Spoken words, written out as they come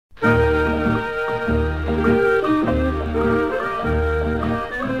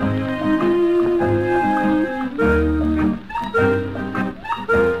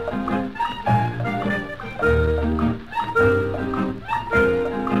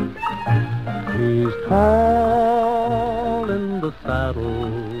He's tall in the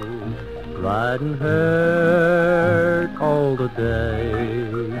saddle, riding herd all the day,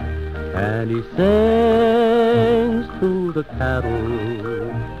 and he sings to the cattle,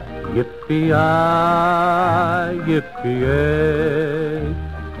 yippee-yi, yippee-yay.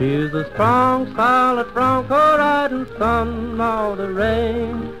 He's the strong, silent bronco-riding son of the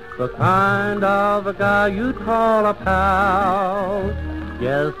range, the kind of a guy you'd call a pal.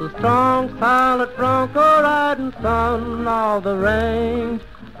 Yes, the strong, silent bronco-riding son of the range,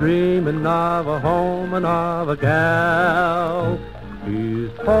 dreaming of a home and of a gal. He's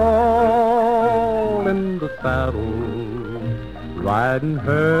tall in the saddle, riding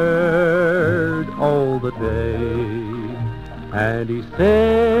herd all the day, and he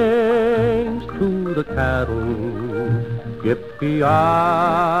sings to the cattle, yippee-yi,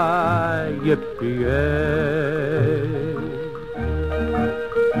 yippee-yay.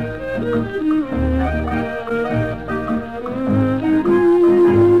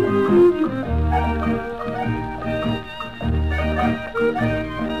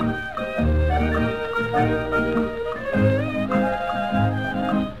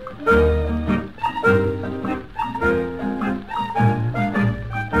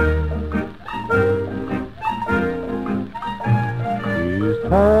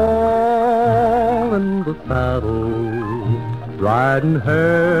 Tall in the saddle, riding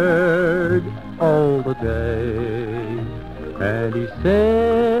herd all the day, and he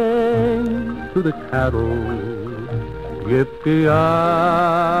sings to the cattle, yippee-yi,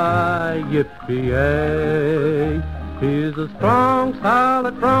 yippee-yay. He's a strong,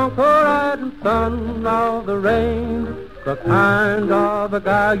 silent bronco-riding son of the range, the kind of a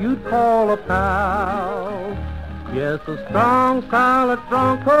guy you'd call a pal. Yes, a strong, silent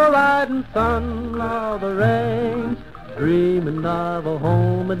bronco-riding son of the range, dreaming of a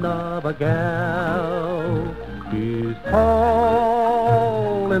home and of a gal. He's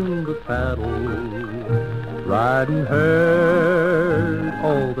tall in the saddle, riding herd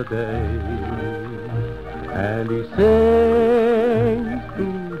all the day, and he sings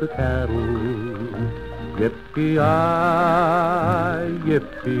to the cattle, yippee-yi,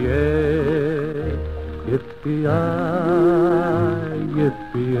 yippee-yay. Yippee-yi,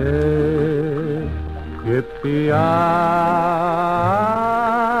 yippee-yay, yippee-yi,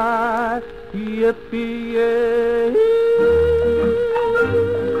 yippee-yay.